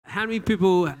How many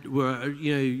people were,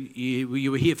 you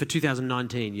were here for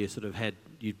 2019? You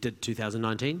did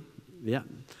 2019? Yeah.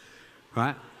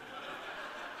 Right?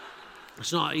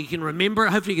 It's not, you can remember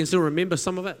it. Hopefully you can still remember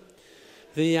some of it.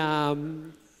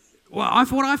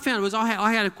 What I found was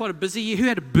I had quite a busy year. Who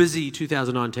had a busy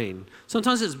 2019?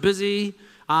 Sometimes it's busy.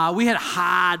 We had a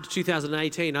hard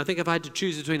 2018. I think if I had to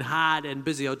choose between hard and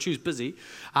busy, I'll choose busy.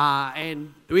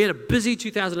 And we had a busy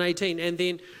 2018. And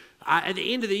then at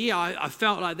the end of the year, I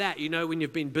felt like that, when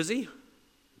you've been busy.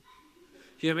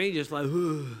 You know what I mean? Just like,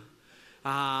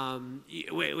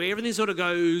 where everything sort of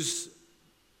goes,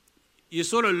 you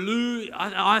sort of lose.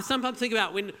 I sometimes think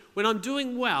about when I'm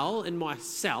doing well in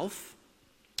myself,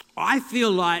 I feel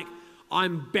like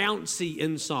I'm bouncy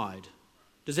inside.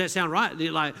 Does that sound right?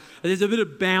 Like there's a bit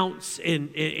of bounce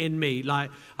in me.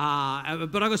 But I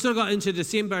sort of got into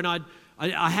December, and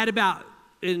I had about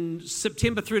in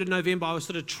September through to November, I was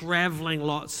sort of traveling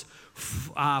lots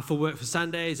for work for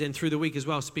Sundays and through the week as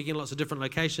well, speaking in lots of different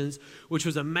locations, which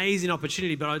was an amazing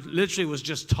opportunity. But I literally was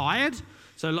just tired.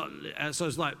 So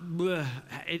it's like, bleh.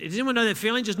 Does anyone know that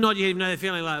feeling? Just nod your head, know that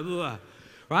feeling, like, bleh.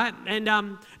 Right? And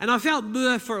I felt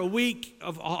bleh for a week,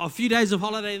 of a few days of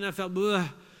holiday, and I felt bleh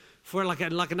for like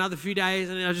another few days,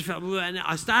 and then I just felt bleh. And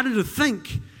I started to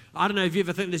think, I don't know if you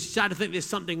ever think this, you start to think there's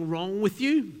something wrong with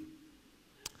you.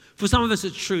 For some of us,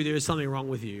 it's true, there is something wrong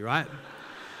with you, right?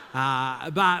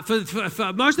 But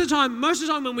for most of the time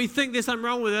when we think there's something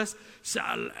wrong with us,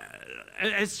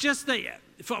 it's just that,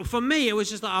 for me, it was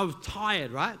just that I was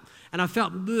tired, right? And I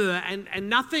felt bleh, and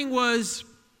nothing was.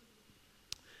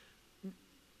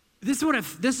 This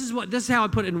is how I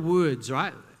put it in words,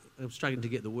 right? I'm struggling to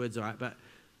get the words right, but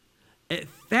it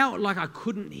felt like I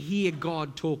couldn't hear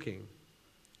God talking.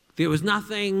 There was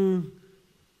nothing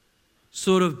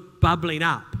sort of bubbling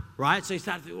up, right? So you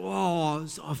start to think,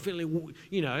 I'm feeling,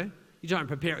 you don't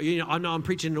prepare. I know I'm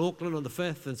preaching in Auckland on the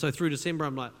 5th, and so through December,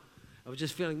 I was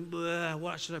just feeling,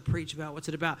 what should I preach about? What's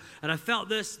it about? And I felt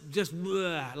this just, and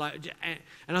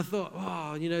I thought,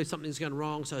 something's going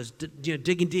wrong. So I was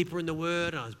digging deeper in the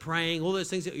Word, and I was praying, all those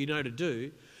things that you know to do.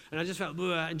 And I just felt,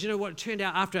 and do you know what? It turned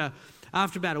out after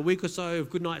about a week or so of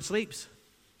good night sleeps.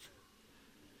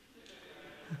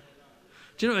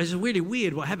 Do you know, it's really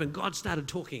weird what happened. God started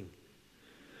talking.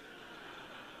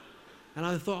 And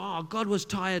I thought, God was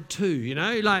tired too,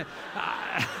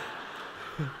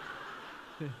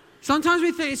 Sometimes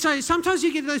we think, sometimes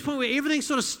you get to those point where everything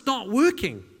sort of stopped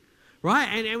working, right?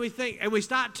 And we think, and we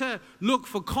start to look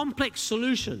for complex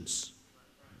solutions.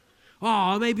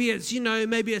 Maybe it's,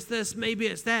 maybe it's this, maybe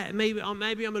it's that, maybe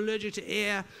I'm allergic to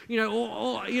air,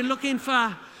 or you're looking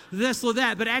for this or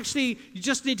that, but actually you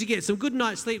just need to get some good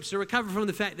night's sleep to recover from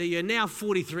the fact that you're now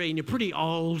 43 and you're pretty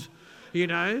old,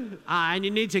 and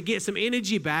you need to get some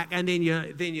energy back, and then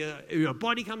your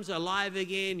body comes alive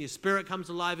again, your spirit comes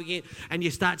alive again, and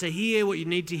you start to hear what you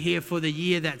need to hear for the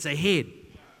year that's ahead,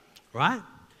 right?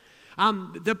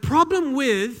 The problem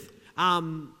with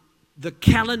the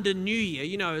calendar new year,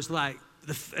 it's like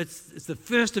it's the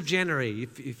 1st of January,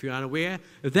 if you're unaware,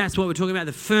 if that's what we're talking about,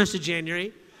 the 1st of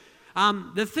January.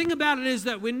 The thing about it is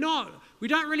that we don't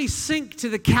really sync to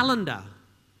the calendar.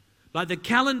 Like the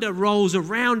calendar rolls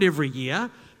around every year,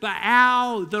 but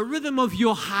the rhythm of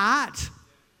your heart,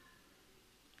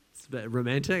 it's a bit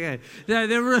romantic, eh?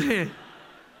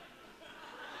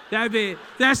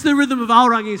 That's the rhythm of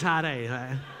Aorangi's heart,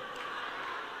 eh?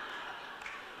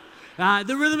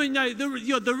 The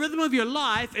rhythm of your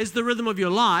life is the rhythm of your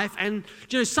life, and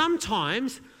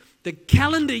sometimes the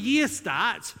calendar year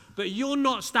starts, but you're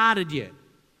not started yet.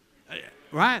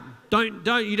 Right?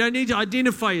 You don't need to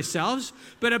identify yourselves,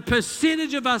 but a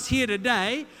percentage of us here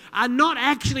today are not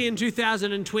actually in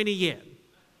 2020 yet.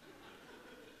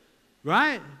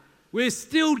 Right? We're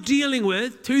still dealing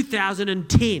with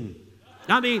 2010.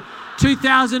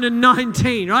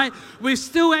 2019, right? We're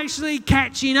still actually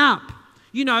catching up.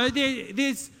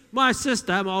 There's my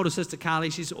older sister, Carly,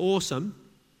 she's awesome.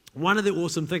 One of the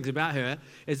awesome things about her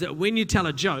is that when you tell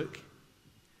a joke,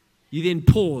 you then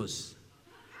pause.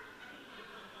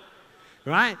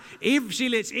 Right? She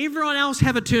lets everyone else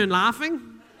have a turn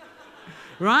laughing,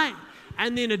 right?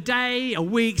 And then a day, a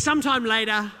week, sometime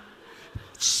later,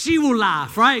 she will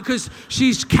laugh, right? Because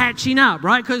she's catching up,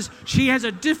 right? Because she has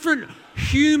a different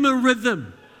humor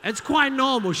rhythm. It's quite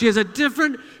normal. She has a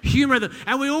different humor rhythm.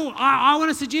 And I want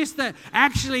to suggest that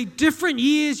actually different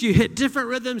years, you hit different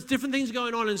rhythms, different things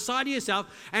going on inside of yourself.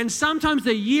 And sometimes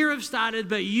the year have started,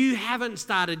 but you haven't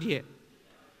started yet.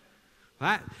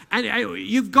 Right? And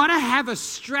you've got to have a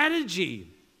strategy.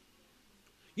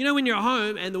 When you're at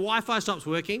home and the Wi-Fi stops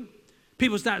working,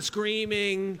 People start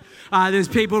screaming. There's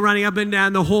people running up and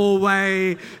down the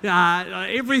hallway.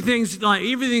 Everything's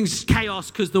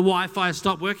chaos because the Wi-Fi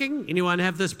stopped working. Anyone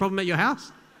have this problem at your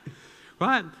house?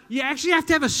 Right? You actually have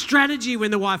to have a strategy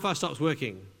when the Wi-Fi stops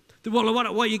working. This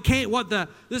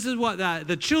is what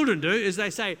the children do is they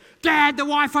say, Dad, the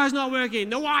Wi-Fi's not working.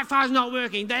 The Wi-Fi's not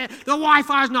working. The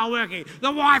Wi-Fi's not working.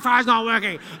 The Wi-Fi's not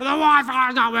working. The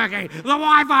Wi-Fi's not working. The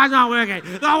Wi-Fi's not working.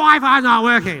 The Wi-Fi's not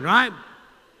working, right?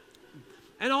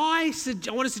 And I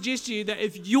want to suggest to you that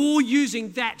if you're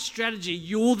using that strategy,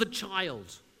 you're the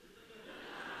child.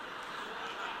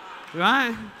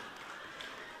 Right?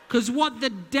 Because what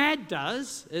the dad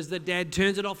does is the dad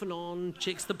turns it off and on,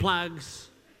 checks the plugs,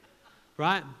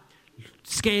 right?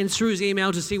 Scans through his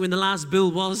email to see when the last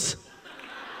bill was,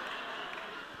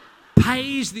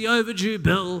 pays the overdue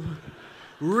bill,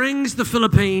 rings the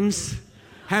Philippines,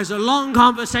 has a long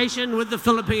conversation with the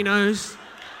Filipinos,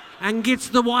 and gets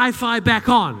the Wi-Fi back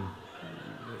on,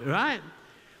 right?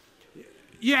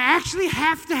 You actually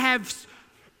have to have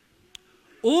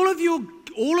all of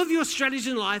your strategies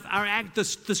in life the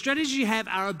strategies you have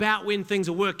are about when things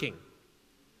are working.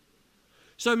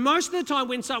 So most of the time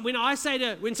when someone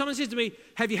says to me,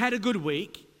 have you had a good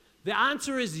week? The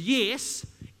answer is yes,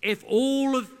 if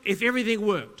everything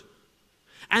worked.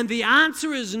 And the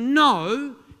answer is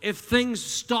no, if things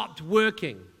stopped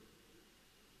working.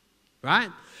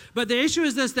 Right? But the issue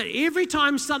is this, that every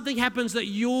time something happens that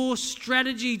your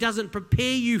strategy doesn't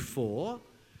prepare you for,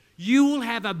 you will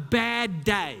have a bad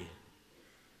day.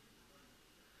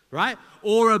 Right?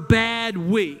 Or a bad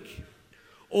week.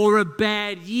 Or a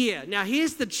bad year. Now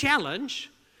here's the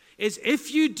challenge, is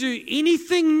if you do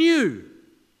anything new,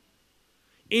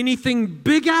 anything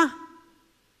bigger,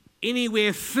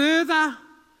 anywhere further,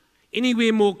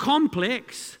 anywhere more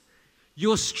complex,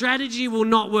 your strategy will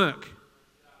not work.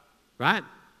 Right?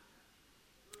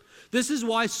 This is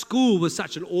why school was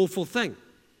such an awful thing.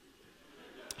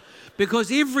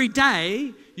 Because every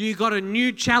day you got a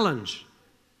new challenge.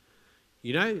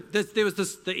 You know, there was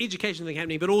the education thing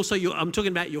happening, but also I'm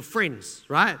talking about your friends,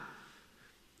 right?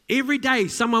 Every day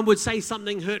someone would say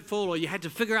something hurtful or you had to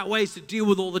figure out ways to deal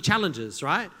with all the challenges,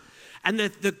 right? And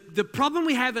the problem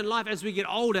we have in life as we get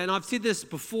older, and I've said this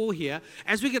before here,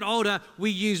 as we get older, we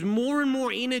use more and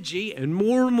more energy and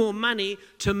more money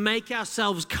to make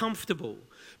ourselves comfortable.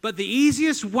 But the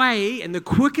easiest way and the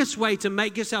quickest way to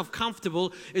make yourself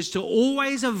comfortable is to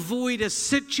always avoid a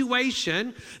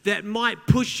situation that might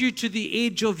push you to the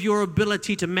edge of your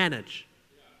ability to manage.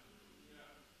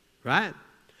 Right?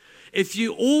 If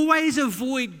you always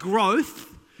avoid growth,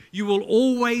 you will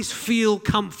always feel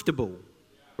comfortable.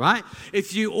 Right?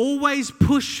 If you always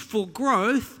push for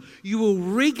growth, you will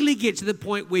regularly get to the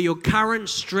point where your current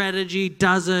strategy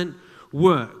doesn't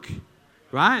work.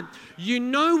 Right? You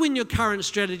know when your current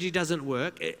strategy doesn't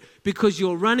work because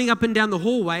you're running up and down the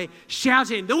hallway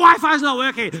shouting, the Wi-Fi's not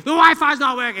working, the Wi-Fi's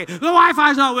not working, the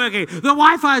Wi-Fi's not working, the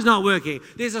Wi-Fi's not working.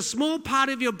 There's a small part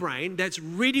of your brain that's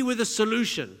ready with a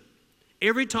solution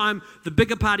every time the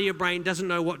bigger part of your brain doesn't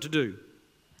know what to do.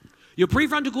 Your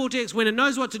prefrontal cortex, when it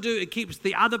knows what to do, it keeps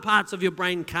the other parts of your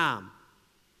brain calm.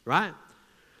 Right?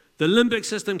 The limbic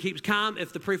system keeps calm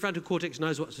if the prefrontal cortex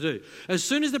knows what to do. As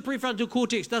soon as the prefrontal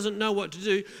cortex doesn't know what to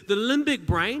do, the limbic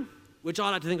brain, which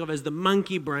I like to think of as the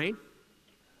monkey brain,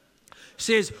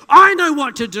 says, I know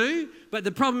what to do, but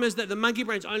the problem is that the monkey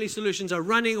brain's only solutions are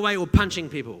running away or punching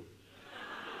people.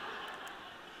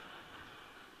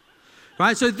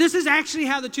 Right? So this is actually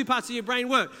how the two parts of your brain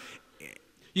work.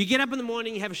 You get up in the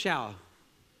morning, you have a shower.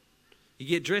 You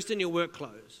get dressed in your work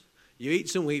clothes. You eat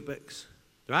some Weet-Bix,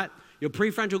 right? Your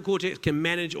prefrontal cortex can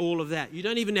manage all of that. You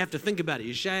don't even have to think about it.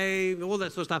 You shave, all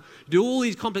that sort of stuff. Do all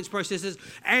these complex processes.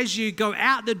 As you go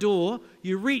out the door,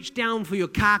 you reach down for your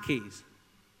car keys,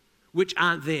 which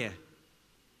aren't there.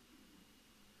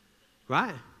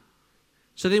 Right?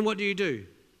 So then what do?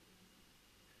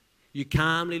 You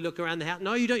calmly look around the house.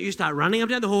 No, you don't. You start running up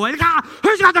down the hallway.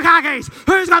 Who's got the car keys?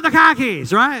 Who's got the car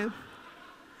keys? Right?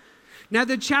 Now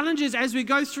the challenge is as we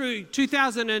go through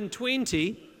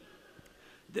 2020,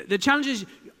 the challenge is,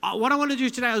 what I want to do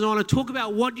today is I want to talk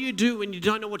about what do you do when you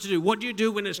don't know what to do? What do you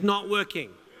do when it's not working?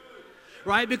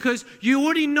 Right? Because you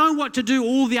already know what to do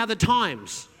all the other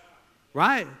times.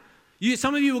 Right?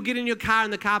 Some of you will get in your car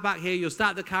in the car park here, you'll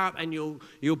start the car up and you'll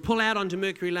pull out onto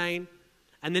Mercury Lane,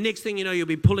 and the next thing you know, you'll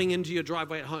be pulling into your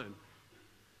driveway at home.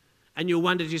 And you'll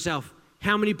wonder to yourself,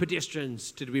 how many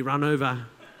pedestrians did we run over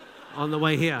on the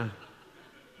way here?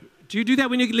 Do you do that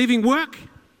when you're leaving work?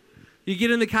 You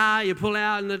get in the car, you pull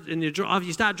out, and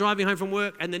you start driving home from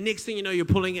work, and the next thing you know, you're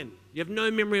pulling in. You have no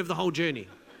memory of the whole journey.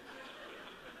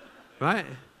 Right?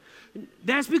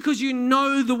 That's because you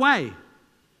know the way.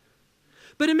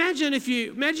 But imagine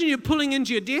you're pulling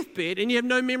into your deathbed and you have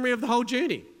no memory of the whole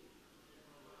journey.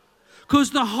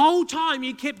 Because the whole time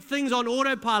you kept things on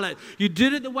autopilot. You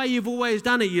did it the way you've always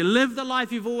done it. You lived the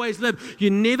life you've always lived. You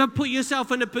never put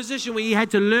yourself in a position where you had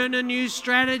to learn a new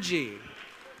strategy.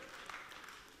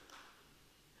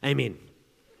 Amen.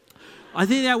 I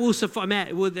think that will suffice.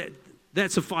 Matt,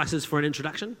 that suffices for an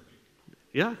introduction.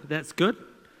 Yeah, that's good.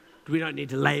 We don't need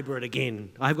to labor it again.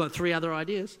 I've got 3 other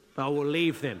ideas, but I will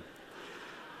leave them.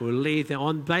 We'll leave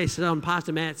them based on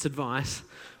Pastor Matt's advice.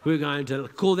 We're going to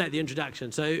call that the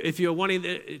introduction. So if you're wanting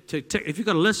to tick, if you've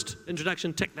got a list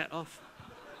introduction, tick that off.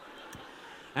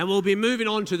 And we'll be moving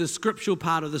on to the scriptural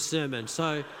part of the sermon.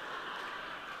 So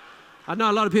I know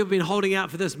a lot of people have been holding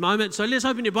out for this moment. So let's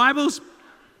open your Bibles.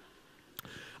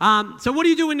 So what do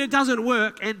you do when it doesn't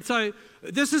work? And so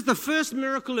this is the first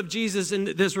miracle of Jesus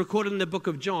that's recorded in the book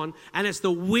of John, and it's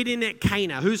the wedding at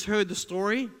Cana. Who's heard the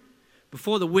story?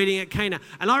 Before the wedding at Cana.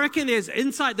 And I reckon there's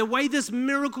insight. The way this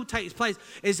miracle takes place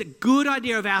is a good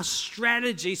idea of our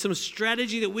strategy, some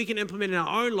strategy that we can implement in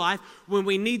our own life when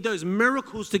we need those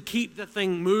miracles to keep the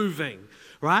thing moving,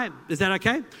 right? Is that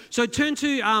okay? So turn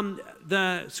to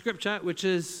the scripture, which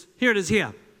is, here it is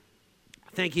here.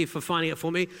 Thank you for finding it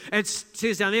for me. It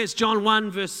says down there, it's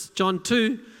John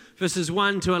 2, verses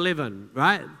 1 to 11,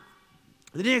 right?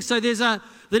 The next day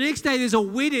there's a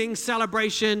wedding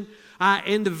celebration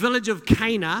in the village of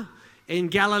Cana in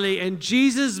Galilee, and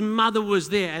Jesus' mother was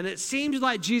there. And it seems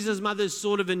like Jesus' mother's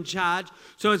sort of in charge,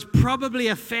 so it's probably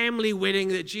a family wedding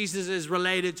that Jesus is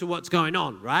related to what's going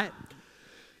on, right?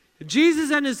 Jesus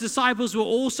and his disciples were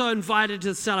also invited to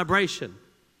the celebration.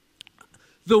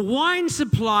 The wine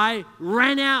supply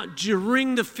ran out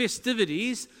during the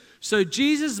festivities, so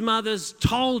Jesus' mothers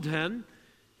told him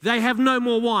they have no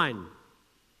more wine.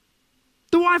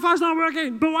 The Wi-Fi's not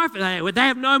working. They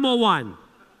have no more wine.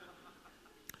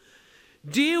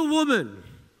 Dear woman,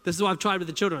 this is what I've tried with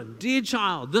the children. Dear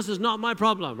child, this is not my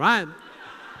problem, right?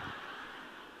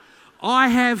 I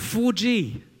have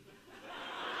 4G.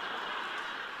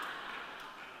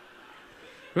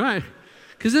 Right?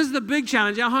 Because this is the big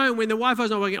challenge. At home, when the Wi-Fi's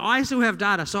not working, I still have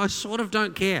data, so I sort of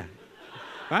don't care.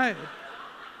 Right?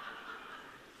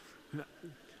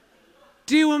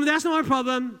 Dear woman, that's not my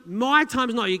problem. My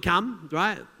time's not yet come,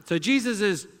 right? So Jesus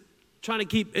is trying to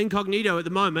keep incognito at the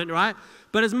moment, right?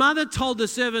 But his mother told the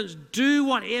servants, do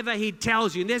whatever he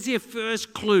tells you. And that's their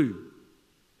first clue,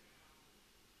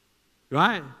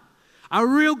 right? A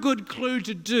real good clue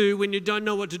to do when you don't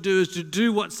know what to do is to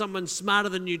do what someone smarter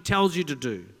than you tells you to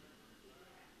do,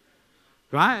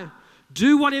 right?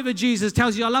 Do whatever Jesus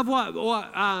tells you. I love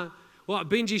what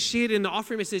Benji shared in the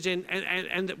offering message,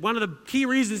 and one of the key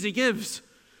reasons he gives,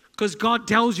 because God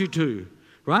tells you to,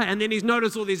 right? And then he's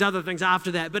noticed all these other things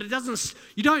after that. But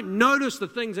you don't notice the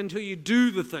things until you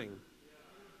do the thing,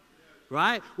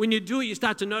 right? When you do it, you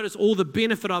start to notice all the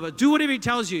benefit of it. Do whatever he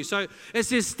tells you. So it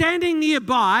says, standing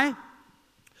nearby,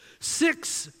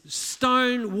 6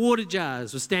 stone water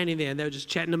jars were standing there, and they were just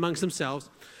chatting amongst themselves.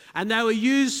 And they were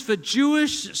used for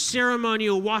Jewish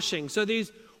ceremonial washing. So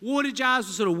these water jars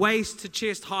were sort of waist to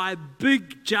chest high,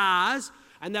 big jars,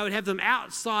 and they would have them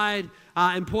outside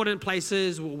important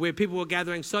places where people were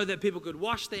gathering so that people could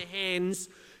wash their hands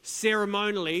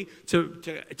ceremonially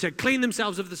to clean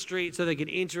themselves of the street so they could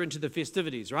enter into the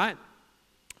festivities, right?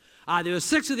 There were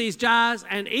 6 of these jars,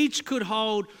 and each could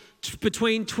hold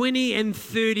between 20 and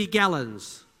 30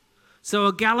 gallons. So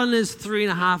a gallon is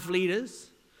 3.5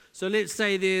 liters. So let's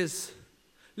say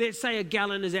a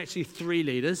gallon is actually 3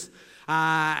 liters.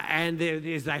 And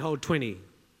they hold 20.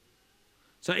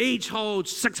 So each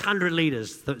holds 600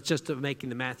 liters, just to making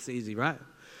the maths easy, right?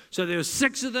 So there were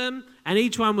 6 of them, and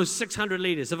each one was 600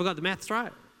 liters. Have I got the maths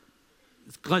right?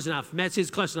 It's close enough. Matt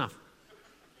says close enough.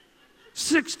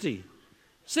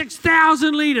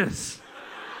 6,000 liters.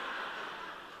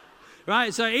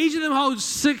 Right? So each of them holds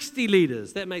 60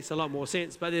 liters. That makes a lot more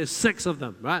sense, but there's 6 of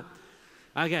them, right?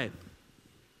 Okay.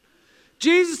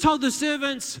 Jesus told the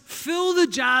servants, fill the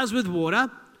jars with water.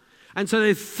 And so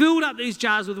they filled up these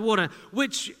jars with water,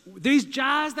 which these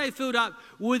jars they filled up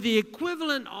were the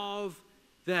equivalent of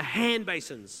the hand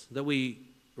basins that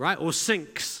right? Or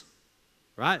sinks,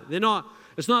 right?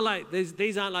 It's not like,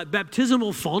 these aren't like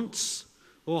baptismal fonts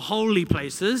or holy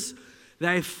places.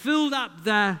 They filled up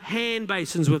the hand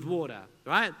basins with water,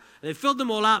 right? They filled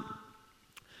them all up.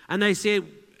 And they said,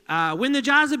 when the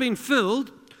jars have been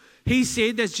filled, he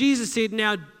said, as Jesus said,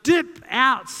 now dip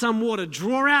out some water,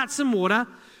 draw out some water,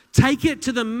 take it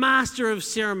to the master of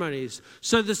ceremonies.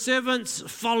 So the servants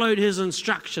followed his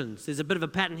instructions. There's a bit of a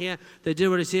pattern here. They did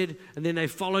what he said, and then they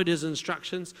followed his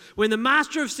instructions. When the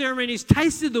master of ceremonies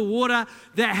tasted the water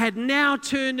that had now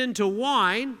turned into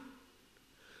wine,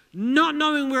 not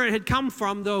knowing where it had come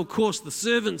from, though of course the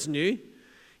servants knew,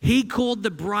 he called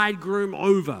the bridegroom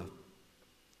over.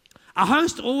 A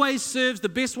host always serves the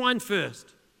best wine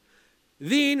first.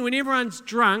 Then, when everyone's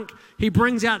drunk, he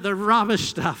brings out the rubbish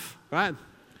stuff, right?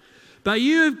 But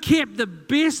you have kept the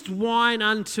best wine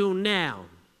until now,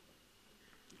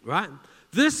 right?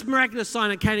 This miraculous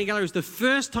sign at Cana in Galilee was the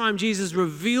first time Jesus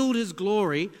revealed his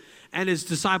glory and his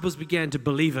disciples began to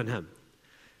believe in him.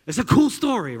 It's a cool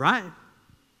story, right?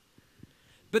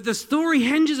 But the story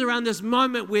hinges around this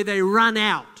moment where they run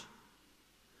out.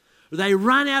 They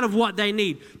run out of what they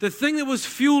need. The thing that was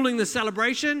fueling the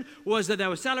celebration was that they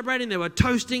were celebrating, they were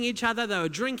toasting each other, they were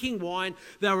drinking wine,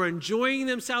 they were enjoying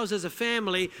themselves as a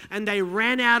family, and they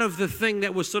ran out of the thing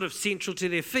that was sort of central to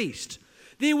their feast.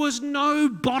 There was no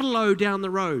bottle-o down the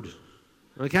road,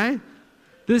 okay?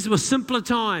 This was simpler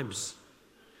times,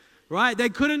 right? They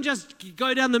couldn't just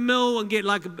go down the mill and get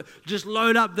just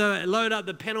load up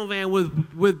the panel van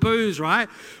with booze, right?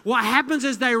 What happens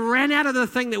is they ran out of the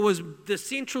thing that was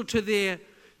central to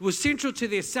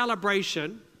their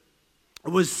celebration.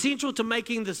 It was central to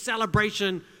making the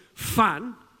celebration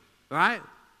fun, right?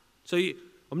 So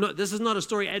this is not a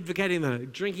story advocating the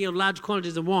drinking of large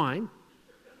quantities of wine,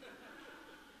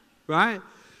 right?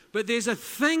 But there's a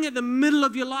thing at the middle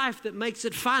of your life that makes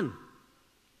it fun.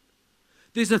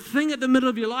 There's a thing at the middle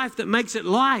of your life that makes it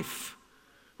life,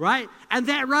 right? And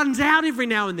that runs out every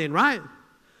now and then, right?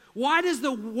 Why does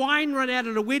the wine run out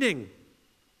at a wedding?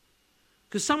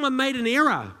 Because someone made an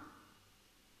error.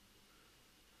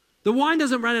 The wine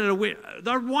doesn't run out at a wedding.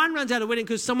 The wine runs out at a wedding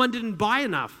because someone didn't buy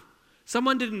enough.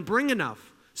 Someone didn't bring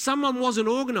enough. Someone wasn't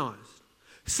organized.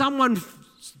 Someone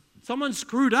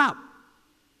screwed up.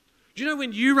 Do you know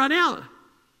when you run out?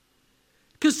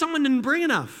 Because someone didn't bring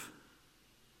enough.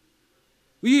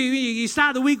 You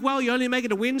start the week well, you only make it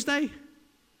to Wednesday.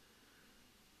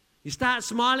 You start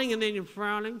smiling and then you're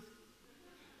frowning.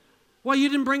 Well, you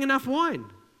didn't bring enough wine. You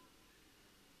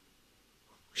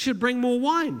should bring more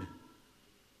wine.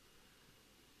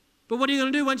 But what are you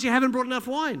going to do once you haven't brought enough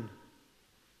wine?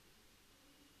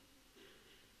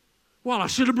 Well, I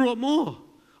should have brought more.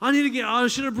 I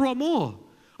should have brought more.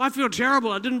 I feel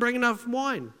terrible. I didn't bring enough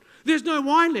wine. There's no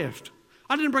wine left.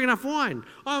 I didn't bring enough wine.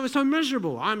 I was so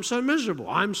miserable. I'm so miserable.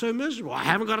 I'm so miserable. I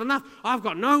haven't got enough. I've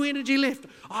got no energy left.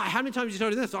 How many times have you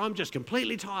told me this? I'm just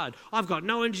completely tired. I've got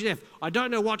no energy left. I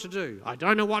don't know what to do. I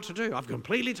don't know what to do. I'm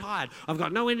completely tired. I've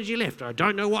got no energy left. I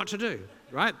don't know what to do.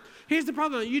 Right? Here's the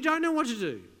problem. You don't know what to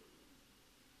do.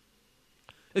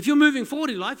 If you're moving forward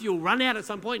in life, you'll run out at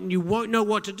some point and you won't know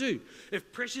what to do.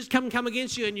 If pressures come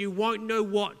against you and you won't know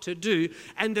what to do.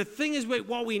 And the thing is,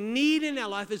 what we need in our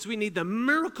life is we need the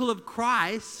miracle of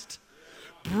Christ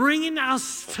bringing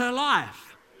us to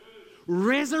life,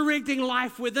 resurrecting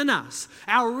life within us.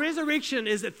 Our resurrection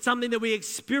is something that we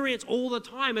experience all the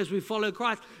time as we follow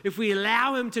Christ. If we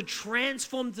allow him to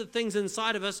transform the things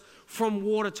inside of us from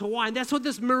water to wine, that's what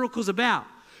this miracle's about.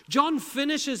 John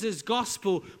finishes his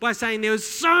gospel by saying there were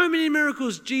so many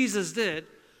miracles Jesus did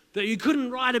that you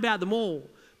couldn't write about them all.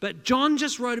 But John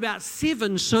just wrote about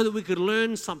 7 so that we could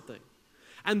learn something.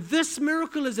 And this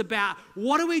miracle is about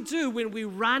what do we do when we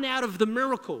run out of the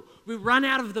miracle? We run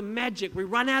out of the magic. We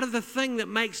run out of the thing that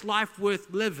makes life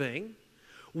worth living.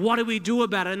 What do we do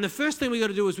about it? And the first thing we've got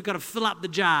to do is we've got to fill up the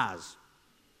jars.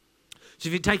 So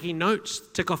if you're taking notes,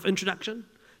 tick off introduction.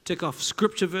 Tick off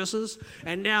scripture verses,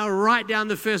 and now write down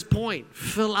the first point.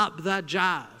 Fill up the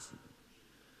jars.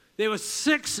 There were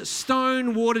 6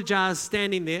 stone water jars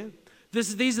standing there.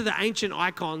 These are the ancient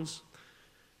icons.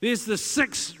 There's the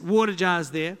 6 water jars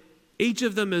there. Each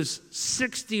of them is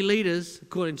 60 liters,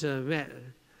 according to Matt.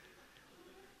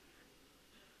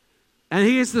 And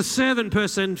here's the servant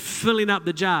person filling up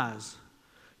the jars.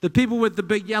 The people with the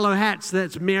big yellow hats,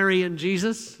 that's Mary and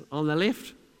Jesus on the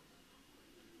left.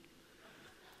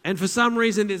 And for some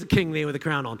reason, there's a king there with a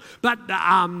crown on. But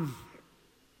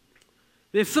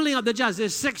they're filling up the jars.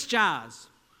 There's 6 jars.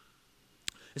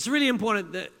 It's really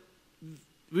important that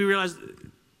we realize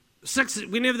 6,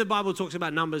 whenever the Bible talks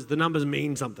about numbers, the numbers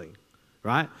mean something,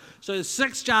 right? So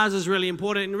 6 jars is really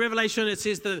important. In Revelation, it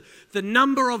says the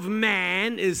number of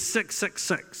man is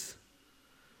 666.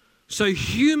 So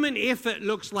human effort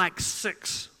looks like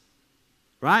 6,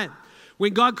 right?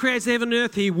 When God creates heaven and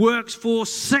earth, he works for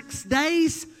 6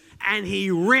 days and he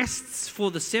rests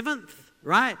for the 7th,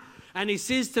 right? And he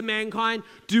says to mankind,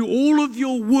 do all of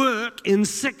your work in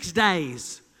 6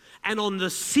 days. And on the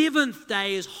seventh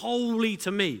day is holy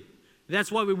to me.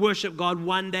 That's why we worship God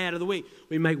one day out of the week.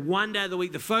 We make one day of the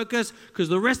week the focus, because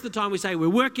the rest of the time we say we're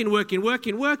working,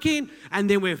 and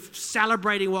then we're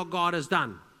celebrating what God has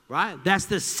done, right? That's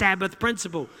the Sabbath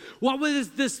principle. What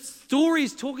this story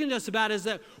is talking to us about is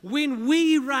that when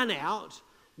we run out,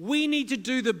 we need to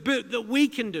do the bit that we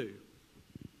can do.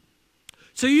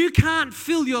 So you can't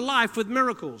fill your life with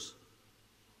miracles,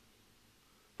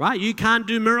 right? You can't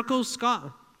do miracles,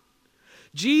 Scott.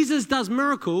 Jesus does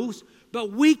miracles,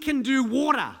 but we can do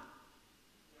water.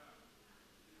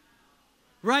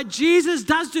 Right? Jesus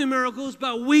does do miracles,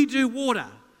 but we do water.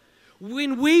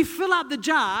 When we fill up the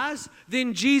jars,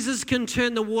 then Jesus can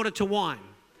turn the water to wine.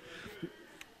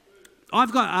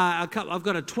 I've got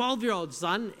a 12-year-old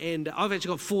son, and I've actually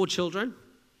got 4 children.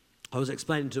 I was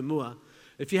explaining to Mua,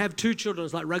 if you have 2 children,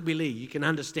 it's like rugby league. You can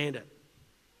understand it.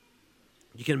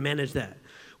 You can manage that.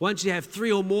 Once you have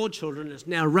 3 or more children, it's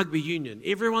now rugby union.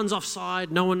 Everyone's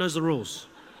offside. No one knows the rules.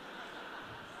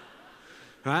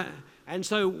 Right? And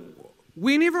so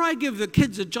whenever I give the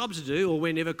kids a job to do, or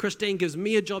whenever Christine gives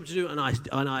me a job to do, and I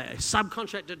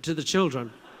subcontract it to the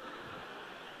children,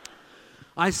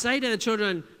 I say to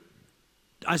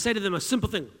them a simple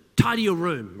thing: tidy your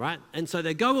room, right? And so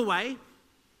they go away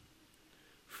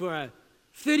for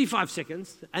 35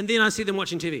 seconds, and then I see them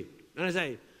watching TV. And I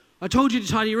say, I told you to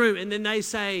tidy your room. And then they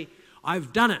say,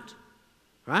 I've done it,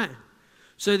 right?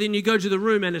 So then you go to the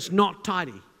room and it's not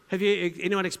tidy. Have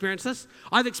anyone experienced this?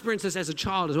 I've experienced this as a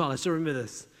child as well. I still remember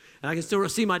this. And I can still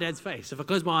see my dad's face. If I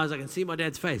close my eyes, I can see my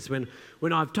dad's face. When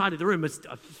I've tidied the room, it's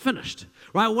finished,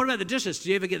 right? What about the dishes? Do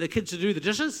you ever get the kids to do the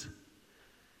dishes?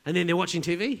 And then they're watching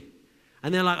TV?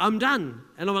 And they're like, I'm done.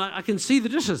 And I'm like, I can see the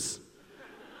dishes.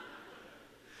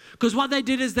 Because what they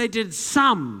did is they did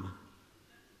some.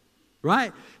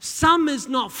 Right? Some is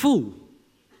not full.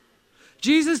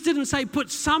 Jesus didn't say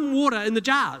put some water in the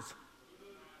jars.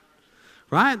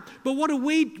 Right? But what do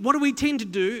we tend to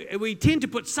do? We tend to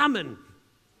put some in.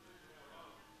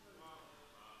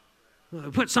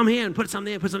 Put some here and put some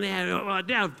there, put some there.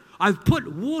 Now, I've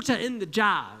put water in the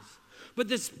jars. But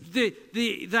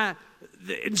the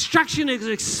instruction is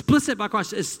explicit by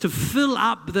Christ, is to fill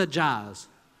up the jars.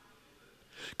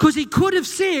 Because he could have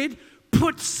said,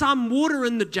 put some water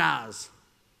in the jars.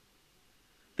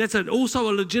 That's also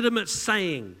a legitimate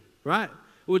saying, right?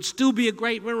 It would still be a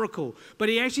great miracle. But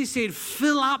he actually said,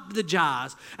 fill up the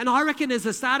jars. And I reckon at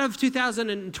the start of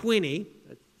 2020,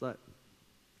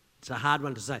 it's a hard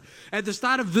one to say. At the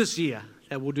start of this year,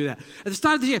 we'll do that. At the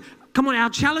start of this year, come on, our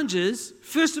challenge is,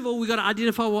 first of all, we've got to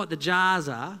identify what the jars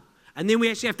are, and then we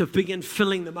actually have to begin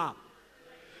filling them up.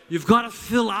 You've got to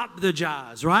fill up the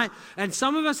jars, right? And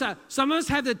some of us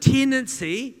have the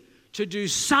tendency to do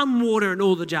some water in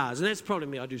all the jars. And that's probably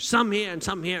me. I do some here and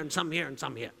some here and some here and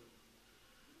some here.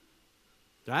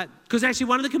 Right? Because actually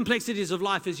one of the complexities of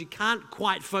life is you can't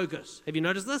quite focus. Have you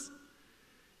noticed this?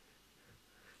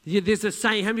 There's a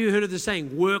saying, have you heard of the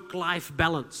saying, work-life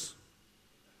balance?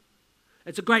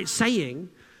 It's a great saying,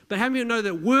 but how many of you know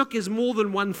that work is more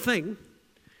than one thing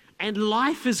and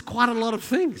life is quite a lot of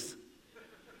things?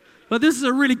 But this is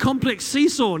a really complex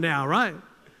seesaw now, right?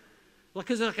 Like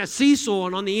it's like a seesaw,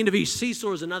 and on the end of each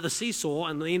seesaw is another seesaw,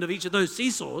 and on the end of each of those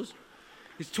seesaws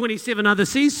is 27 other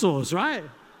seesaws, right?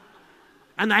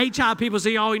 And the HR people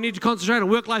say, oh, you need to concentrate on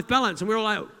work-life balance. And we're all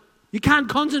like, you can't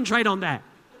concentrate on that.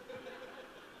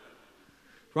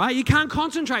 Right? You can't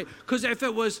concentrate. Because if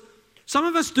it was, some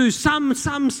of us do some.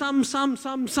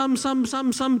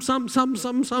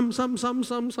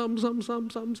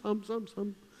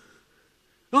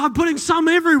 Oh, I'm putting some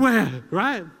everywhere,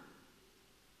 right?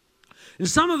 And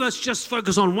some of us just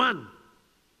focus on one.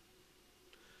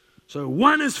 So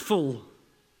one is full,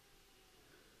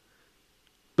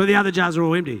 but the other jars are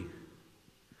all empty.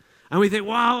 And we think,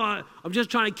 wow, I'm just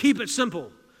trying to keep it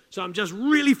simple. So I'm just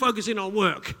really focusing on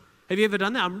work. Have you ever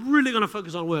done that? I'm really going to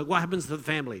focus on work. What happens to the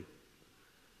family?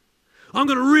 I'm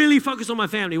going to really focus on my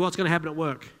family. What's going to happen at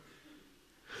work?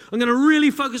 I'm going to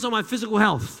really focus on my physical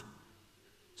health.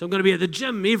 So I'm going to be at the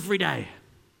gym every day.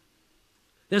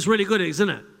 That's really good, isn't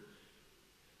it?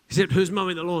 Except who's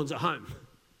mowing the lawns at home?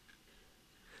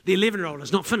 The 11-year-old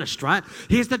is not finished, right?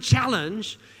 Here's the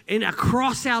challenge. And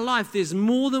across our life, there's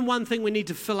more than one thing we need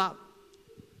to fill up,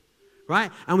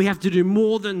 right? And we have to do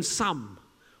more than some.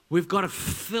 We've got to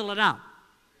fill it up.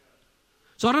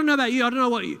 So I don't know about you. I don't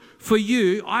know for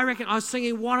you, I reckon I was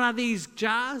thinking, what are these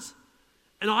jars?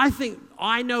 And I think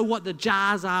I know what the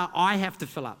jars are I have to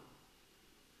fill up.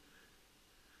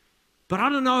 But I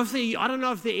don't know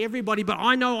if they're everybody, but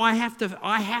I know I have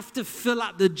to fill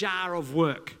up the jar of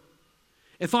work.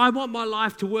 If I want my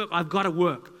life to work, I've got to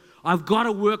work. I've got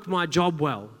to work my job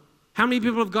well. How many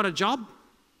people have got a job?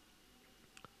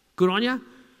 Good on you.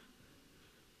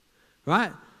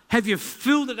 Right? Have you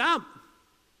filled it up?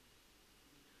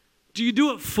 Do you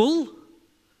do it full?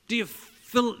 Do you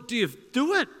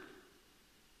do it?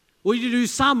 Or do you do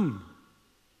some?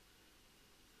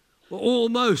 Or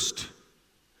almost?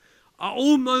 I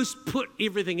almost put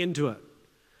everything into it.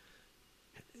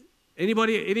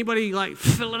 Anybody like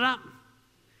fill it up?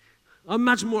 I'm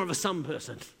much more of a some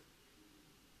person.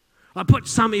 I put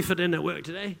some effort in at work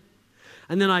today.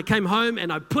 And then I came home and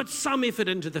I put some effort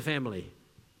into the family.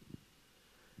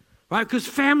 Right? Because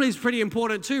family is pretty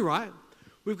important too, right?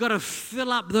 We've got to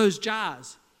fill up those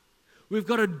jars. We've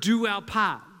got to do our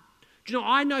part. Do you know,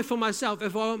 I know for myself,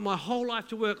 if I want my whole life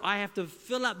to work, I have to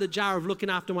fill up the jar of looking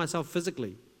after myself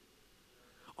physically.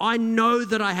 I know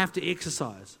that I have to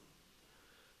exercise.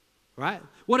 Right?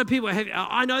 What do people have?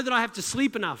 I know that I have to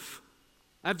sleep enough.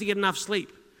 I have to get enough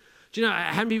sleep. Do you know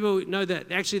how many people know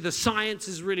that actually the science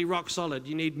is really rock solid?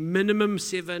 You need minimum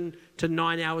 7 to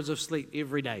 9 hours of sleep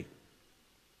every day.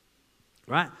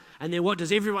 Right? And then what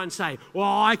does everyone say? Well,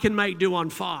 I can make do on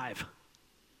 5.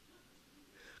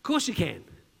 Of course you can.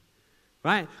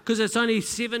 Right? Because it's only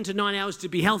 7 to 9 hours to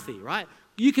be healthy, right?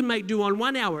 You can make do on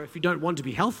 1 hour if you don't want to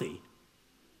be healthy.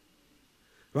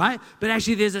 Right? But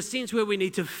actually there's a sense where we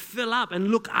need to fill up and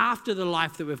look after the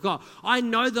life that we've got. I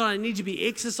know that I need to be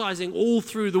exercising all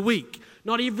through the week.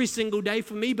 Not every single day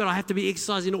for me, but I have to be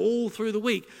exercising all through the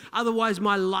week. Otherwise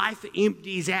my life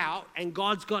empties out and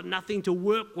God's got nothing to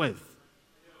work with.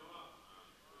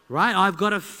 Right? I've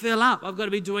got to fill up. I've got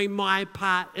to be doing my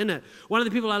part in it. One of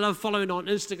the people I love following on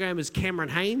Instagram is Cameron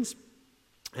Hanes.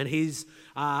 And he's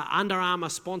Under Armour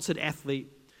sponsored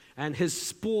athlete. And his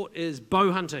sport is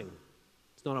bow hunting.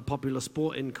 It's not a popular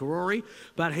sport in Karori,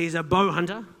 but he's a bow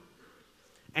hunter.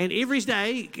 And every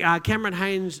day, Cameron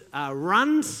Hanes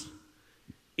runs.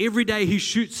 Every day he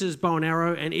shoots his bow and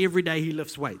arrow, and every day he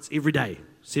lifts weights. Every day,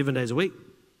 7 days a week.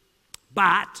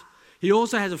 But he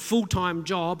also has a full-time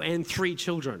job and 3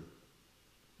 children.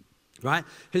 Right?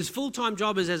 His full-time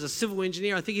job is as a civil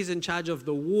engineer. I think he's in charge of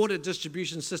the water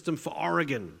distribution system for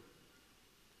Oregon.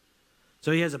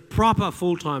 So he has a proper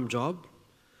full-time job.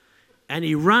 And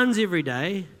he runs every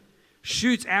day,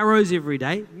 shoots arrows every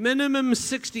day, minimum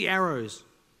 60 arrows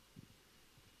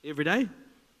every day.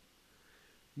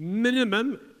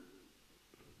 Minimum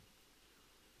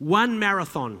 1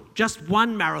 marathon, just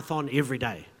 1 marathon every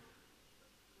day.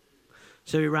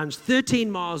 So he runs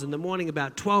 13 miles in the morning,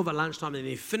 about 12 at lunchtime, and then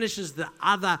he finishes the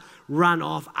other run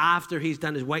off after he's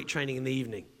done his weight training in the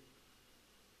evening.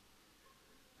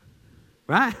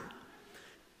 Right?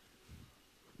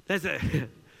 That's it.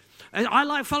 And I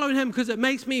like following him because it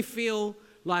makes me feel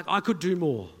like I could do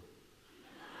more.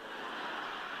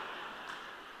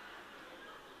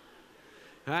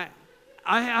 Right?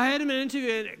 I heard him in an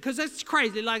interview because that's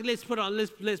crazy. Like let's put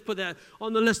that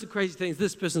on the list of crazy things.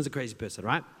 This person's a crazy person,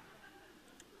 right?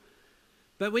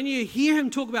 But when you hear him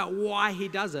talk about why he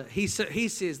does it, he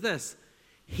says this: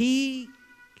 he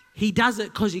does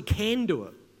it because he can do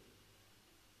it.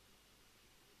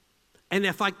 And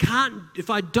if I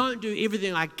don't do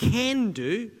everything I can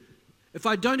do,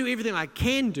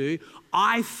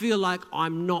 I feel like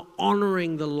I'm not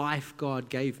honoring the life God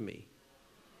gave me.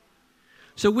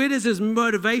 So where does his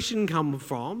motivation come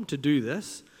from to do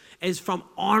this? Is from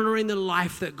honoring the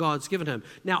life that God's given him.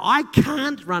 Now, I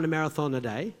can't run a marathon a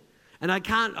day, and I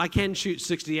can shoot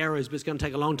 60 arrows, but it's going to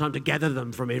take a long time to gather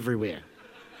them from everywhere.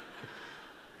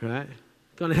 Right?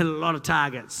 Going to hit a lot of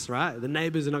targets, right? The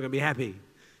neighbors are not going to be happy.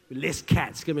 Less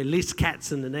cats. Going to be less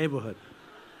cats in the neighborhood.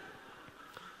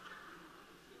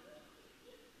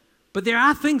 But there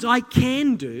are things I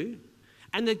can do,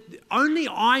 and only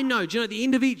I know. Do you know, at the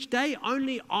end of each day,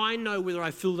 only I know whether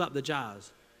I filled up the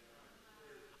jars.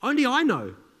 Only I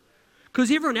know. Because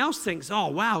everyone else thinks, oh,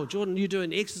 wow, Jordan, you're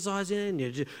doing exercising,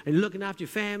 and looking after your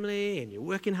family, and you're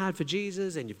working hard for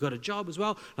Jesus, and you've got a job as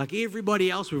well. Like everybody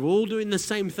else, we're all doing the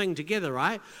same thing together,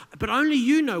 right? But only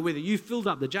you know whether you filled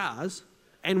up the jars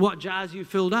and what jars you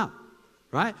filled up,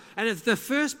 right? And it's the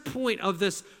first point of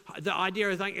this, the idea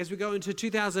is like as we go into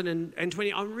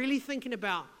 2020, I'm really thinking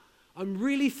about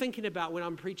when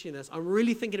I'm preaching this, I'm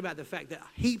really thinking about the fact that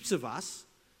heaps of us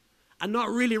are not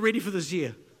really ready for this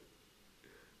year.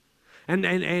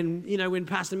 And you know, when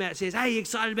Pastor Matt says, hey, you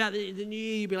excited about the new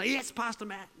year? You'd be like, yes, Pastor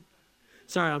Matt.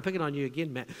 Sorry, I'm picking on you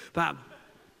again, Matt. But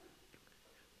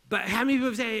how many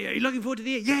people say, are you looking forward to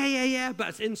the year? Yeah.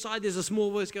 But inside there's a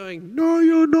small voice going, no,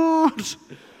 you're not.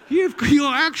 You're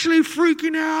actually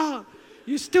freaking out.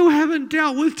 You still haven't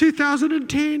dealt with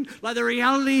 2010. Like the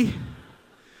reality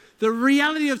the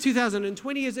reality of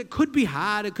 2020 is it could be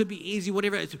hard, it could be easy,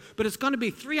 whatever, but it's going to be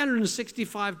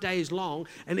 365 days long,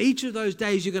 and each of those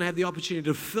days you're going to have the opportunity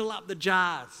to fill up the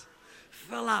jars.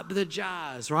 Fill up the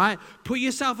jars, right? Put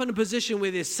yourself in a position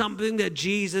where there's something that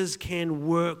Jesus can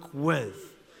work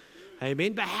with.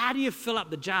 Amen? But how do you fill up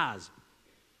the jars?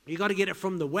 You got to get it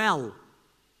from the well.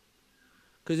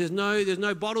 Because there's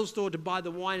no bottle store to buy the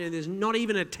wine, and there's not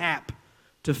even a tap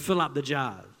to fill up the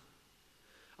jars.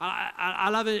 I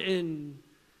love it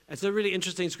it's a really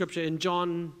interesting scripture in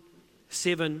John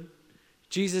 7.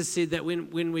 Jesus said that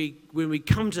when we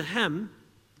come to him,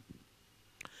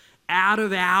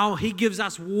 he gives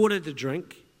us water to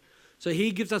drink. So he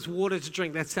gives us water to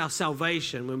drink. That's our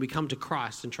salvation when we come to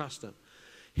Christ and trust him.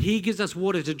 He gives us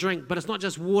water to drink, but it's not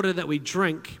just water that we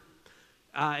drink.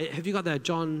 Have you got that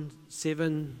John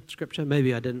 7 scripture?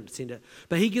 Maybe I didn't send it.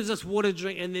 But he gives us water to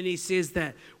drink, and then he says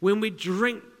that when we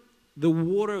drink the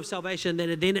water of salvation, then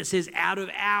it says out of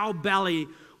our belly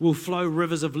will flow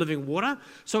rivers of living water.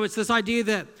 So it's this idea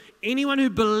that anyone who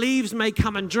believes may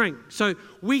come and drink. So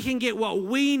we can get what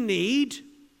we need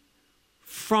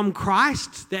from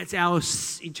Christ. That's our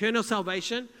eternal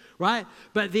salvation, right?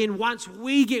 But then once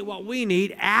we get what we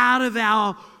need, out of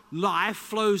our life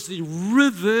flows the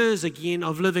rivers again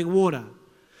of living water.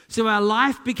 So our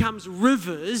life becomes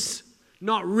rivers,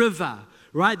 not river.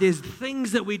 Right? There's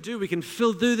things that we do. We can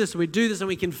do this, and we do this, and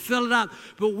we can fill it up.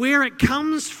 But where it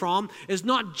comes from is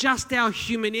not just our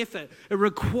human effort. It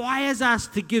requires us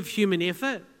to give human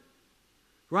effort.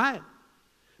 Right?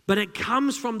 But it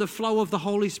comes from the flow of the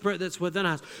Holy Spirit that's within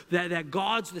us.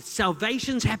 The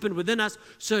salvation's happened within us.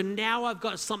 So now I've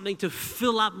got something to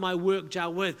fill up my work jar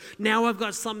with. Now I've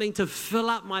got something to fill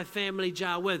up my family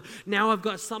jar with. Now I've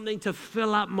got something to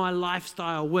fill up my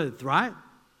lifestyle with. Right?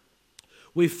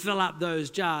 We fill up those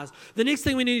jars. The next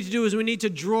thing we need to do is we need to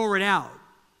draw it out.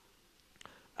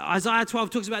 Isaiah 12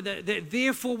 talks about that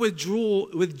therefore with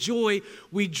joy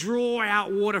we draw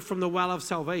out water from the well of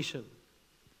salvation.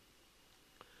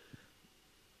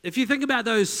 If you think about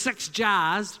those 6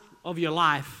 jars of your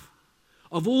life,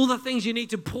 of all the things you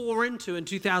need to pour into in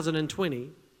 2020,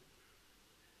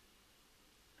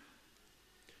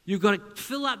 you've got to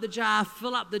fill up the jar,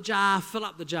 fill up the jar, fill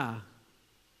up the jar.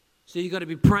 So you've got to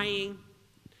be praying.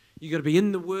 You've got to be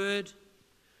in the Word.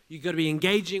 You've got to be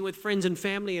engaging with friends and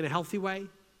family in a healthy way.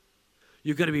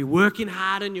 You've got to be working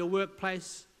hard in your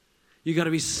workplace. You've got to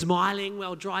be smiling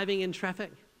while driving in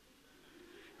traffic.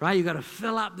 Right? You've got to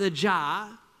fill up the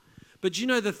jar. But you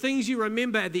know, the things you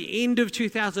remember at the end of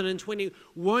 2020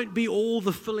 won't be all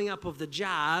the filling up of the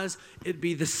jars. It'd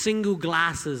be the single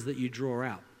glasses that you draw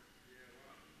out.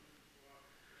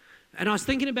 And I was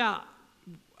thinking about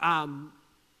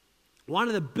one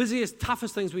of the busiest,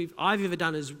 toughest things I've ever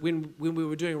done is when we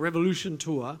were doing a Revolution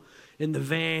tour in the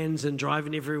vans and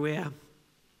driving everywhere.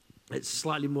 It's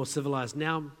slightly more civilized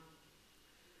now.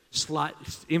 Slight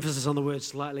emphasis on the word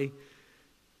slightly.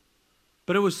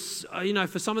 But it was,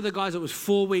 for some of the guys, it was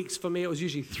 4 weeks. For me, it was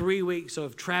usually 3 weeks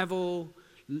of travel,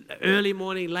 early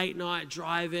morning, late night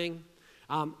driving.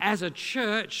 As a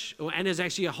church, and as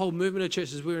actually a whole movement of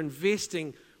churches,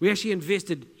 we actually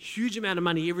invested a huge amount of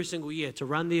money every single year to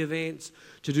run the events,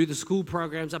 to do the school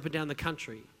programs up and down the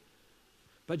country.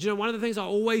 But one of the things I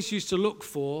always used to look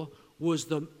for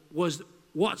was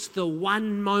what's the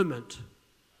one moment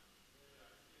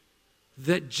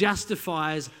that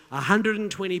justifies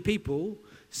 120 people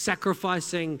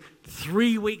sacrificing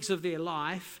 3 weeks of their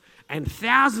life and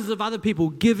thousands of other people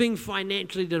giving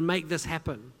financially to make this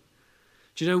happen.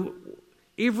 Do you know,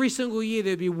 every single year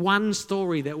there'd be one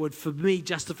story that would, for me,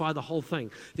 justify the whole thing.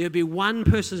 There'd be one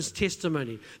person's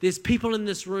testimony. There's people in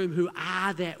this room who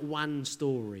are that one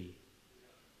story.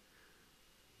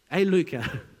 Hey,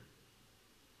 Luca.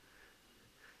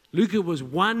 Luca was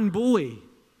one boy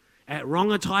at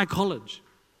Rongotai College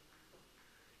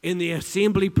in the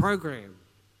assembly program,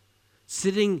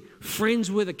 sitting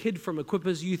friends with a kid from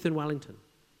Equippers Youth in Wellington.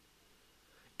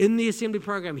 In the assembly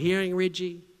program, hearing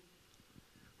Reggie,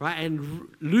 right? And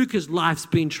Luca's life's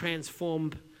been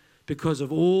transformed because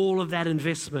of all of that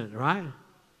investment, right?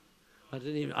 I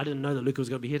didn't know that Luca was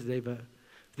going to be here today, but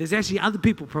there's actually other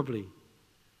people probably,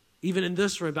 even in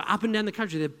this room, but up and down the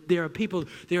country, there are people,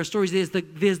 there are stories.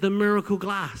 There's the miracle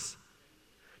glass.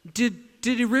 Did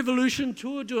a Revolution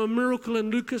tour do a miracle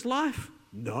in Luca's life?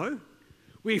 No.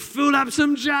 We filled up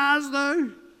some jars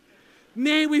though.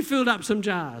 Man, we filled up some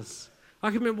jars. I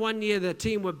can remember one year the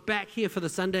team were back here for the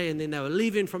Sunday and then they were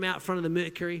leaving from out front of the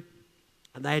Mercury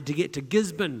and they had to get to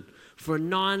Gisborne for a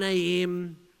 9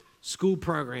 a.m. school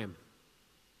program.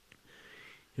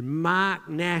 And Mark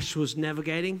Nash was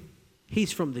navigating.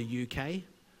 He's from the UK.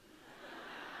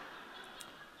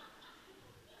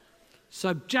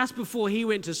 So just before he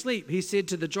went to sleep, he said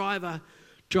to the driver,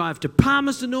 drive to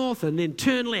Palmerston North and then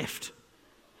turn left.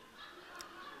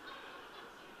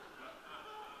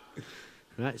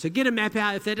 Right, so get a map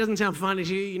out. If that doesn't sound funny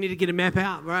to you, you need to get a map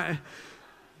out, right?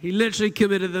 He literally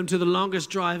committed them to the longest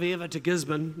drive ever to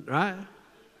Gisborne, right?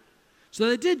 So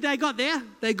they did. They got there.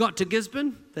 They got to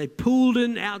Gisborne. They pulled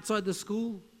in outside the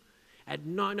school at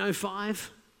 9:05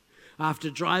 after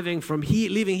driving from here,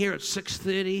 leaving here at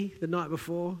 6:30 the night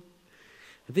before.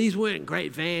 These weren't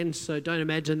great vans, so don't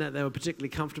imagine that they were particularly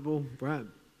comfortable, right?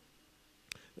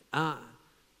 But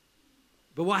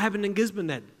what happened in Gisborne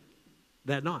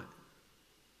that night?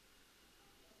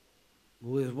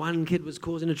 Well, one kid was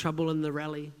causing trouble in the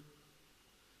rally.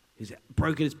 He's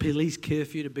broken his police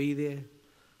curfew to be there.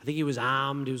 I think he was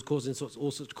armed. He was causing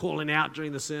all sorts, calling out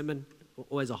during the sermon.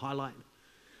 Always a highlight.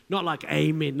 Not like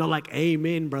amen, not like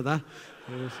amen, brother.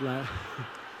 It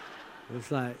was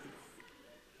like.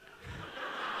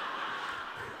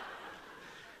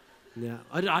 Yeah,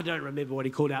 I don't remember what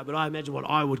he called out, but I imagine what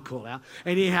I would call out.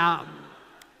 Anyhow,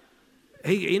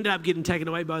 he ended up getting taken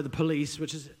away by the police,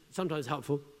 which is sometimes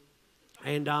helpful.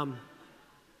 And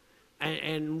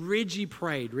Reggie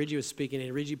prayed. Reggie was speaking,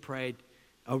 and Reggie prayed.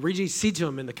 Reggie said to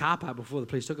him in the car park before the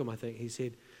police took him, I think, he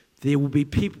said, there will be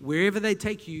people, wherever they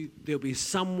take you, there'll be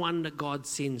someone that God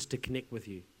sends to connect with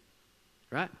you.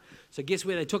 Right? So guess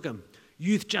where they took him?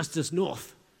 Youth Justice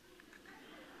North.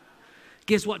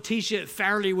 Guess what t-shirt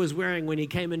Farrelly was wearing when he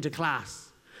came into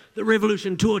class? The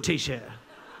Revolution Tour t-shirt.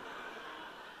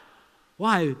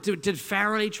 Why? Did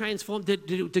Farrelly transform?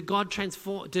 Did God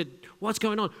transform? What's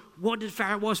going on? What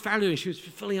was Farrelly doing? She was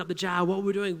filling up the jar. What were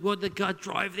we doing? What did God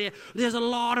drive there? There's a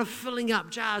lot of filling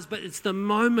up jars, but it's the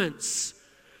moments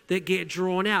that get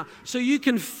drawn out. So you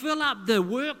can fill up the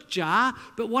work jar,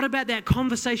 but what about that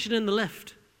conversation in the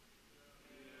lift?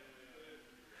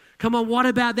 Come on, what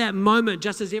about that moment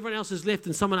just as everyone else has left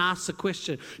and someone asks a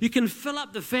question? You can fill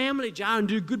up the family jar and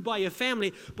do good by your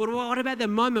family, but what about that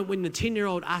moment when the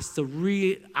 10-year-old asks a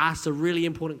really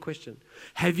important question?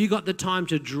 Have you got the time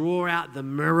to draw out the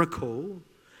miracle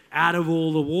out of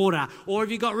all the water? Or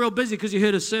have you got real busy because you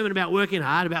heard a sermon about working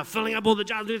hard, about filling up all the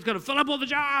jars? We've just got to fill up all the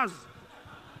jars.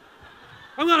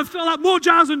 I'm going to fill up more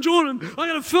jars than Jordan. I'm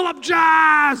going to fill up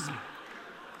jars.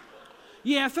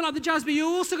 Yeah, fill up the jars, but you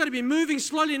also got to be moving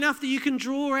slowly enough that you can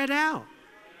draw it out.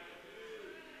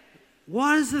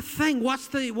 What is the thing?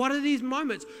 What are these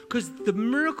moments? Because the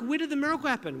miracle, where did the miracle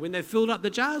happen? When they filled up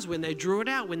the jars, when they drew it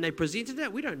out, when they presented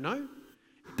it? We don't know.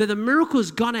 But the miracle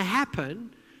is going to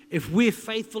happen if we're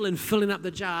faithful in filling up the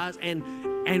jars and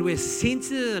we're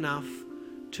sensitive enough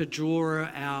to draw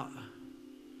out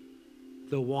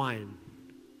the wine.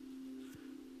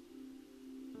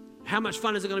 How much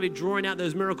fun is it going to be drawing out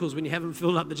those miracles when you haven't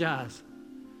filled up the jars?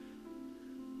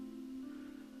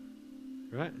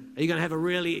 Right? Are you going to have a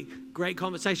really great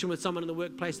conversation with someone in the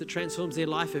workplace that transforms their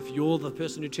life if you're the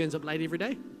person who turns up late every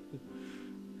day?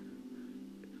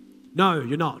 No,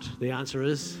 you're not. The answer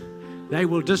is they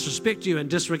will disrespect you and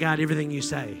disregard everything you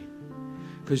say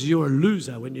because you're a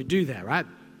loser when you do that, right?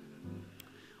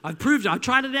 I've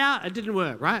tried it out. It didn't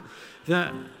work, right?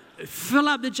 Fill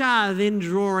up the jar, then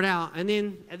draw it out. And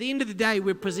then at the end of the day,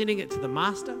 we're presenting it to the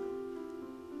master.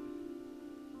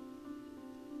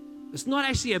 It's not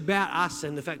actually about us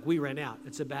and the fact we ran out.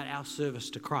 It's about our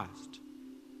service to Christ.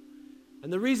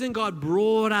 And the reason God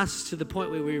brought us to the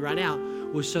point where we ran out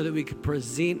was so that we could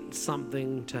present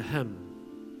something to Him.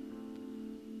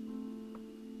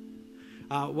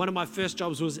 One of my first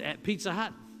jobs was at Pizza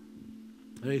Hut.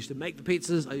 I used to make the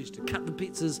pizzas, I used to cut the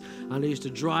pizzas, and I used to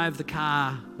drive the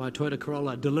car, my Toyota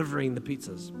Corolla, delivering the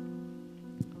pizzas.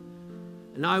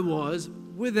 And I was,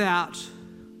 without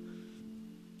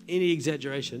any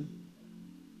exaggeration,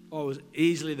 I was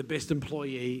easily the best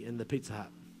employee in the Pizza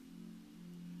Hut.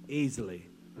 Easily.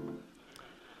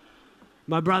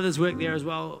 My brothers worked there as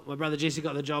well. My brother Jesse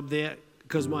got the job there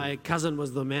because my cousin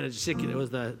was the manager, was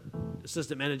the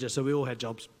assistant manager, so we all had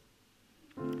jobs.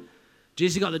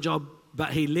 Jesse got the job,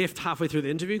 but he left halfway through the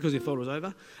interview because he thought it was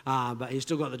over, but he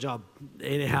still got the job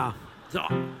anyhow. So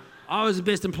I was the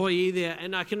best employee there,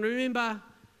 and I can remember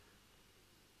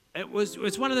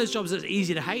it's one of those jobs that's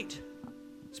easy to hate,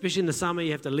 especially in the summer.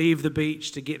 You have to leave the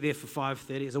beach to get there for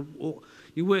 5:30. So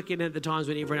you work in at the times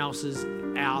when everyone else is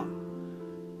out,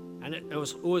 and it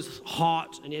was always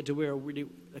hot, and you had to wear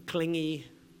a clingy.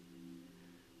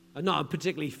 Not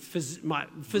particularly, my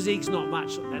physique's not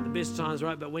much at the best times,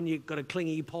 right? But when you've got a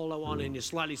clingy polo on and you're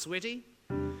slightly sweaty,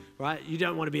 right? You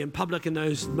don't want to be in public in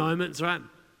those moments, right?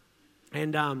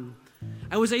 And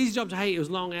it was an easy job to hate. It was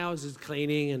long hours of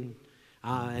cleaning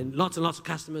and lots of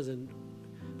customers.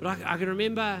 But I can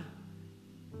remember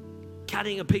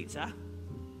cutting a pizza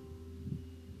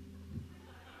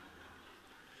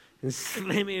and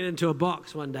slamming it into a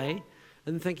box one day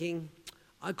and thinking,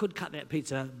 I could cut that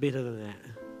pizza better than that.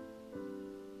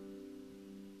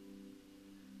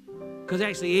 Because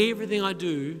actually everything I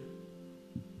do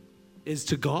is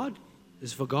to God,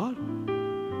 is for God.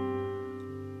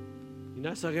 You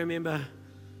know, so I can remember,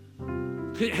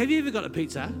 have you ever got a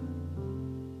pizza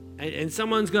and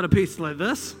someone's got a piece like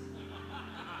this?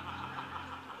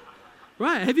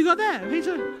 Right, have you got that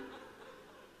pizza?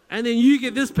 And then you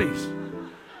get this piece.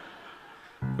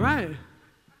 Right.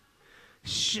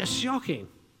 Just shocking.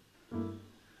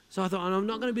 So I thought, I'm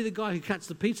not going to be the guy who cuts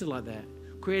the pizza like that,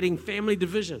 creating family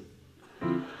division.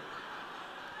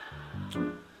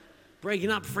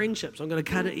 Breaking up friendships. I'm going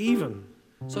to cut it even.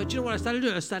 So do you know what I started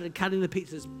doing? I started cutting the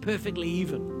pizzas perfectly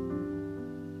even.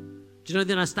 Do you know,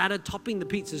 then I started topping the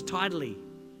pizzas tidily.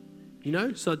 You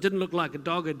know, so it didn't look like a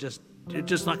dog had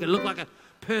it looked like a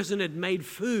person had made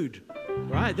food.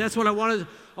 Right? That's what I wanted.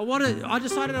 I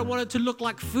decided I wanted to look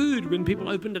like food when people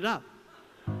opened it up.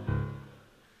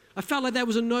 I felt like that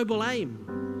was a noble aim.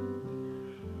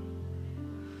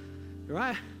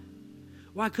 Right?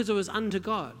 Why? Because it was unto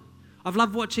God. I've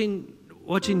loved watching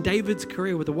David's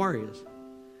career with the Warriors.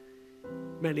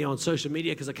 Mainly on social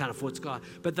media because I can't afford Sky.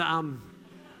 But the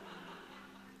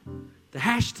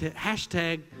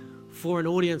hashtag for an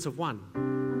audience of one.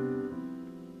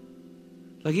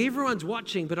 Like everyone's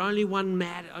watching, but only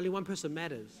one person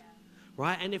matters.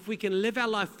 Right? And if we can live our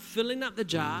life filling up the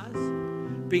jars,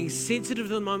 being sensitive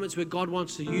to the moments where God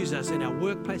wants to use us in our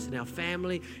workplace, in our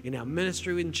family, in our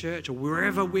ministry, in church, or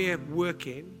wherever we're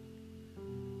working,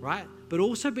 right? But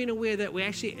also being aware that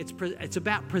it's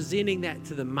about presenting that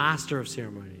to the master of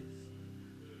ceremonies.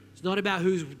 It's not about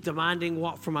who's demanding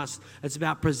what from us. It's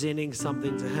about presenting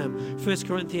something to him. 1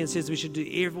 Corinthians says we should do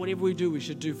whatever we do, we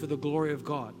should do for the glory of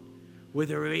God.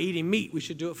 Whether we're eating meat, we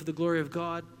should do it for the glory of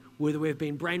God. Whether we've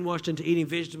been brainwashed into eating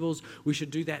vegetables, we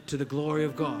should do that to the glory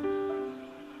of God.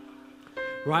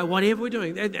 Right? Whatever we're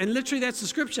doing. And literally that's the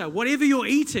scripture. Whatever you're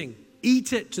eating,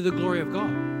 eat it to the glory of God.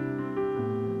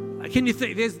 Can you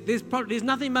think, there's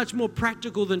nothing much more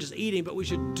practical than just eating, but we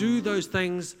should do those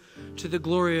things to the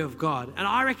glory of God. And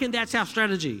I reckon that's our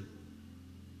strategy.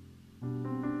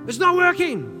 It's not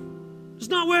working. It's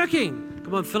not working.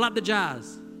 Come on, fill up the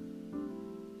jars.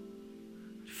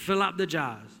 Fill up the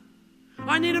jars.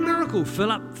 I need a miracle.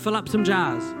 Fill up some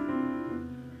jars.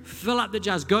 Fill up the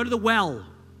jars. Go to the well.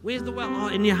 Where's the well? Oh,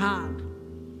 in your heart.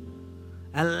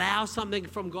 Allow something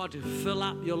from God to fill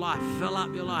up your life. Fill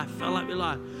up your life. Fill up your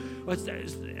life. Well, it's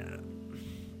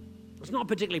not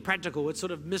particularly practical. It's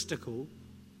sort of mystical.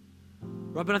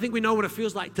 Right? But I think we know what it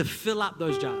feels like to fill up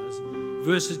those jars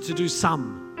versus to do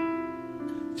some.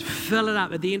 To fill it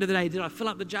up. At the end of the day, did I fill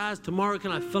up the jars? Tomorrow,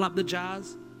 can I fill up the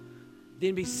jars?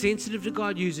 Then be sensitive to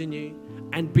God using you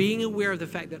and being aware of the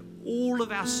fact that all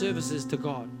of our services to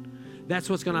God, that's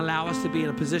what's going to allow us to be in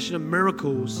a position of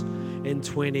miracles in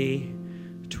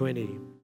 2020.